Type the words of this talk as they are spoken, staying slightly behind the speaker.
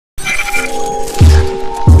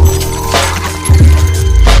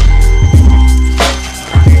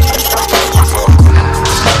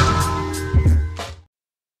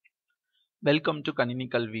Welcome to Kanini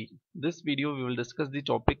Kalvi. This video we will discuss the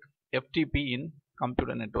topic FTP in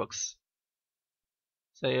computer networks.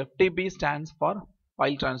 So FTP stands for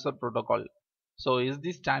File Transfer Protocol. So is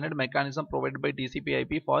the standard mechanism provided by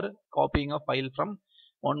TCP/IP for copying a file from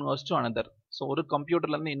one host to another. So ஒரு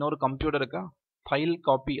கம்ப்யூட்டர்ல இருந்து இன்னொரு கம்ப்யூட்டருக்கு file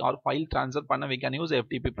copy or file transfer பண்ண we can use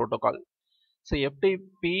FTP protocol. So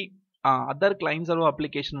FTP other client server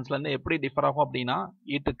applications ல இருந்து எப்படி differ ஆகும் அப்படின்னா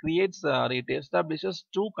it creates it establishes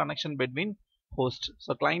two connection between host. So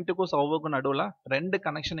clientக்கும் serverக்கும் நடுவுல ரெண்டு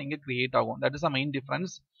connection இங்க create ஆகும். That is the main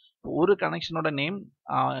difference. ஒரு connectionோட name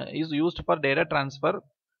is used for data transfer.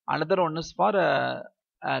 Another one is for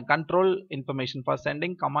control information for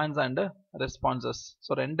sending commands and responses.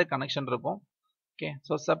 So ரெண்டு connection இருக்கும். Okay.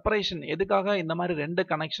 So separation எதுக்காக இந்த மாதிரி ரெண்டு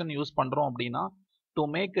connection யூஸ் பண்றோம் அப்படின்னா to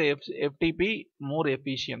make FTP more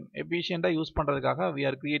efficient. Efficient use பண்றதுக்காக we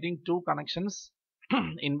are creating two connections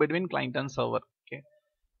in between client and server. Okay.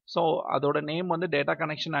 So அதோட name வந்து data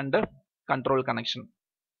connection and control connection.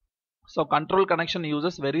 So control connection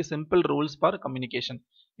uses very simple rules for communication.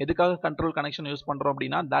 எதுக்காக control connection use பண்றோம்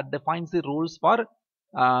அப்படின்னா that defines the rules for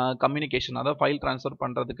communication. அதாவது file transfer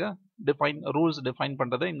பண்றதுக்கு rules define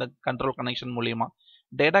பண்றது இந்த control connection மூலியமா.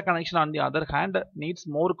 Data connection on the other hand needs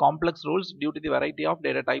more complex rules due to the variety of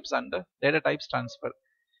data types and data types transfer.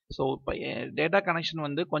 So data connection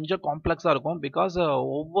வந்து கொஞ்சம் காம்ப்ளெக்ஸா இருக்கும் because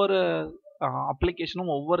ஒவ்வொரு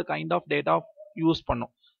அப்ளிகேஷனும் ஒவ்வொரு kind of data use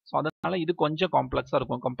பண்ணும். So அதனால இது கொஞ்சம் காம்ப்ளெக்ஸா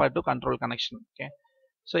இருக்கும் compared to control connection. Okay.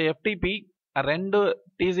 So FTP ரெண்டு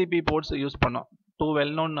TCP போர்ட்ஸ் யூஸ் பண்ணும். Two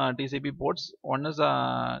well-known TCP ports. One is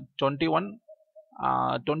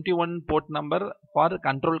 21 port number for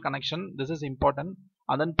control connection. This is important.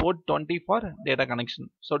 And then port 20 for data connection.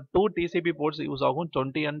 So two TCP ports use ஆகும்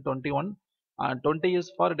 20 and 21. 20 is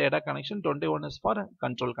for data connection. 21 is for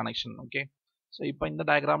control connection. Okay. So இப்போ இந்த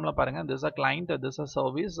diagramல பாருங்க. This is a client. This is a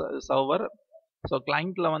service server. So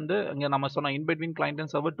clientல வந்து இங்க நம்ம சொன்ன in between client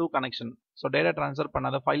and server two connection. So data transfer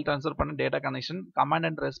பண்ண file transfer பண்ண data connection. Command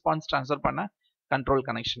and response transfer பண்ண control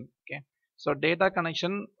connection. Okay. So data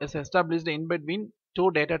connection is established in between two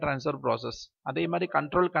data transfer process. அதே மாதிரி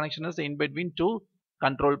control connection is in between two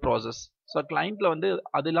control process. So clientல வந்து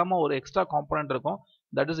அது இல்லாம ஒரு extra component இருக்கும்.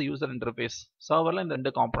 That is user interface. Serverல இந்த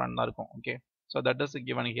ரெண்டு component தான் இருக்கும். Okay. So that is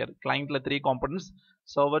given here. Clientல 3 components,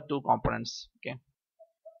 server 2 components. Okay.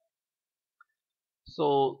 So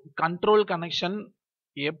control connection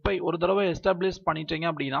எப்ப ஒரு தடவை establish பண்ணிட்டீங்க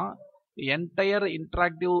அப்படின்னா entire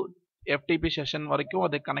interactive FTP செஷன் வரைக்கும்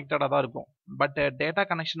அது கனெக்டடா தான் இருக்கும். பட் டேட்டா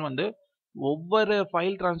கனெக்ஷன் வந்து ஒவ்வொரு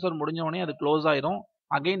ஃபைல் ட்ரான்ஸ்ஃபர் முடிஞ்ச உடனே அது க்ளோஸ் ஆயிரும்.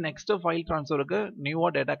 அகைன் நெக்ஸ்ட் ஃபைல் ட்ரான்ஸ்ஃபருக்கு நியூவா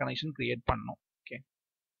டேட்டா கனெக்ஷன் கிரியேட் பண்ணணும். ஓகே.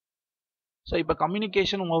 ஸோ இப்போ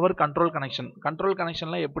communication over control connection. Control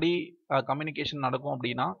கனெக்ஷன்ல எப்படி கம்யூனிகேஷன் நடக்கும்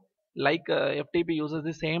அப்படின்னா like FTP uses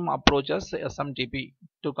the same approach as SMTP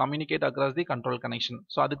to communicate across the control connection.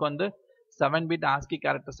 So அதுக்கு வந்து 7-bit ASCII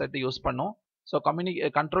character set use பண்ணும். So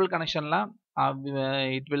control connection la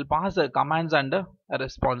it will pass commands and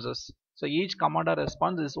responses. So each command or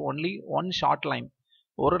response is only one short line.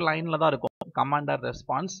 ஒரு லைன்ல தான் இருக்கும் command or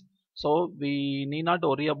response. So we need not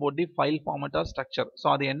worry about the file format or structure. So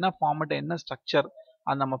அது என்ன format என்ன structure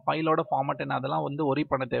அந்த நம்ம ஃபைலோட format என்ன அதெல்லாம் வந்து worry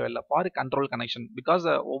பண்ண தேவையில்லை for control connection because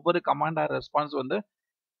ஒவ்வொரு command or response வந்து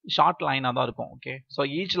short line தான் இருக்கும். Okay. So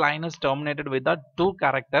each line is terminated with a 2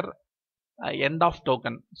 character end of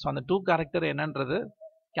token. So அந்த 2 character என்னன்றது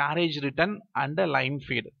carriage return and line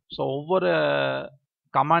feed. So ஒவ்வொரு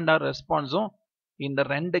command or response-உம் இந்த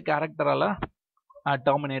ரெண்டு கேரக்டரால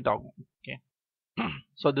terminate ஆகும். Okay.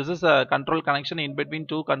 So this is a control connection in between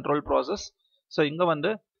two control process. So இங்க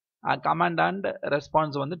வந்து command and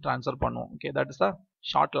response வந்து transfer பண்ணுவோம். Okay. That is the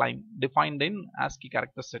short line defined in ASCII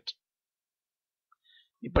character set.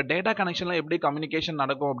 இப்போ data connectionல எப்படி communication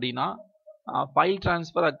நடக்கும் அப்படின்னா file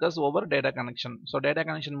transfer occurs over data connection. So data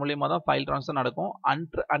connection மூலமா தான் file transfer நடக்கும்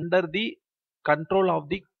under the control of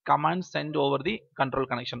the command sent over the control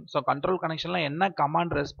connection. So control connectionல என்ன command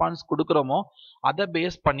response கொடுக்கிறோமோ அதை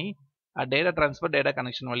base பண்ணி data transfer data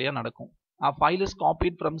connection வழியா நடக்கும். File is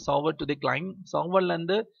copied from server to the client. serverல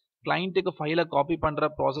இருந்து clientக்கு ஃபைலை காப்பி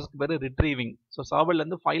பண்ற ப்ராசஸ்க்கு பேரு retrieving. So serverல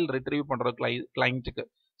இருந்து ஃபைல் retrieve பண்ற clientக்கு.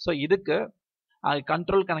 So இதுக்கு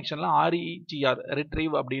கண்ட்ரோல் கனெக்ஷன்ல RETR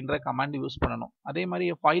retrieve அப்படின்ற கமாண்ட் யூஸ் பண்ணணும். அதே மாதிரி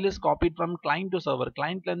file is copied from client to server.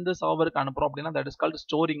 கிளைண்ட்ல இருந்து சர்வருக்கு அனுப்புறோம் அப்படின்னா that is called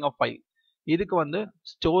storing of file. இதுக்கு வந்து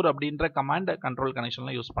ஸ்டோர் அப்படின்ற கமாண்ட் கண்ட்ரோல்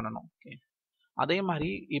கனெக்ஷன்ல யூஸ் பண்ணணும். ஓகே. அதே மாதிரி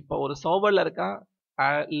இப்போ ஒரு சர்வர்ல இருக்க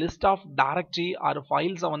லிஸ்ட் ஆஃப் டைரக்டரி ஆர்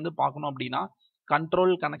ஃபைல்ஸை வந்து பார்க்கணும் அப்படின்னா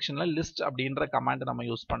கண்ட்ரோல் கனெக்ஷன்ல லிஸ்ட் அப்படின்ற கமாண்ட் நம்ம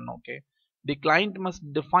யூஸ் பண்ணணும். Okay. The client must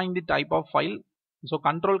define the type of file. So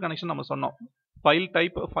control connection நம்ம சொன்னோம் ஃபைல்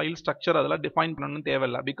டைப் ஃபைல் ஸ்ட்ரக்சர் அதெல்லாம் டிஃபைன் பண்ணணும்னு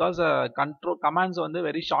தேவையில்லை பிகாஸ் கண்ட்ரோல் கமாண்ட்ஸ் வந்து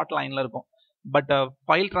வெரி ஷார்ட் லைனில் இருக்கும் but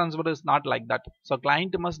file transfer is not like that so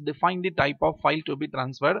client must define the type of file to be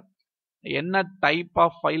transferred என்ன type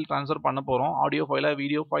of file transfer பண்ண போகிறோம் audio ஃபைலா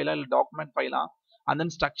video ஃபைலா இல்லை document ஃபைலா and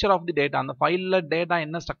then structure of the data அந்த ஃபைலில் data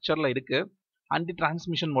என்ன ஸ்ட்ரக்சரில் இருக்குது and the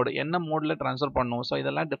transmission mode என்ன மோடில் ட்ரான்ஸ்ஃபர் பண்ணணும் ஸோ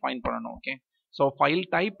இதெல்லாம் டிஃபைன் பண்ணணும் okay so file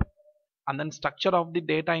type and then structure of the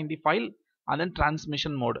data in the file and then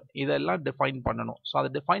transmission mode இதெல்லாம் define பண்ணணும் ஸோ அதை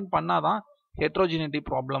define பண்ணாதான் heterogeneity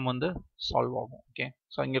problem வந்து solve ஆகும் ஓகே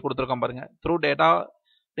ஸோ இங்கே கொடுத்துருக்கோம் பாருங்க through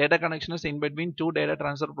data connection is in between two data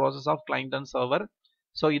transfer process of client and server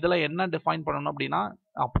so இதில் என்ன define பண்ணணும் அப்படின்னா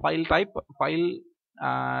file type file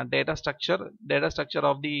data structure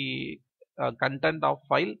of the content of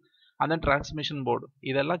file and then transmission mode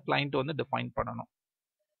இதெல்லாம் client வந்து define பண்ணணும்.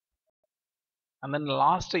 And then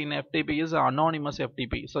last in FTP is anonymous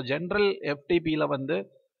FTP. So general FTP ல வந்து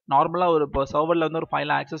நார்மலா ஒரு இப்போ சர்வர்ல வந்து ஒரு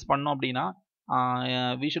ஃபைலை ஆக்சஸ் பண்ணோம் அப்படின்னா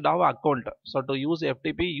we should have account. So to use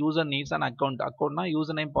FTP user needs an account. அக்கௌண்ட்னா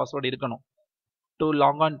user name password இருக்கணும் to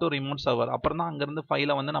log on to remote server. அப்புறம் தான் அங்கிருந்து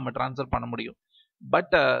ஃபைலை வந்து நம்ம ட்ரான்ஸ்ஃபர் பண்ண முடியும்.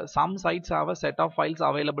 But some sites have a set of files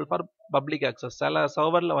available for public access. சில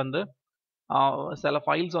சர்வரில் வந்து சில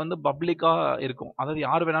ஃபைல்ஸ் வந்து பப்ளிக்காக இருக்கும், அதாவது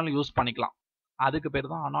யார் வேணாலும் யூஸ் பண்ணிக்கலாம். அதுக்கு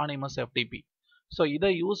பேர் தான் anonymous FTP. ஸோ இதை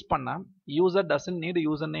யூஸ் பண்ண user doesn't NEET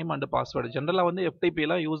user name and password. ஜென்ரலாக வந்து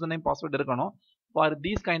FTPயில் யூசர் நேம் பாஸ்வேர்டு இருக்கணும். For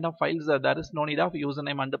these kind of files there is no need of user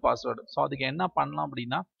name and password. So அதுக்கு என்ன பண்ணலாம்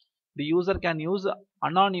அப்படின்னா தி user can use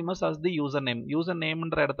anonymous as the user name. User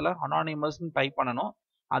நேம்ன்ற இடத்துல அனானிமஸ்ன்னு type பண்ணணும்.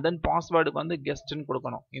 and then பாஸ்வேர்டுக்கு வந்து கெஸ்ட்னு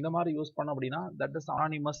கொடுக்கணும். இந்த மாதிரி யூஸ் பண்ணோம் அப்படின்னா that is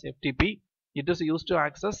anonymous FTP. It is use to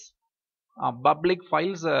access public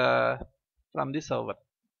files from the server.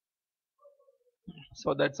 So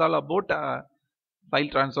that's all about file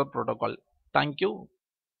transfer protocol. Thank you.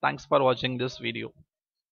 Thanks for watching this video.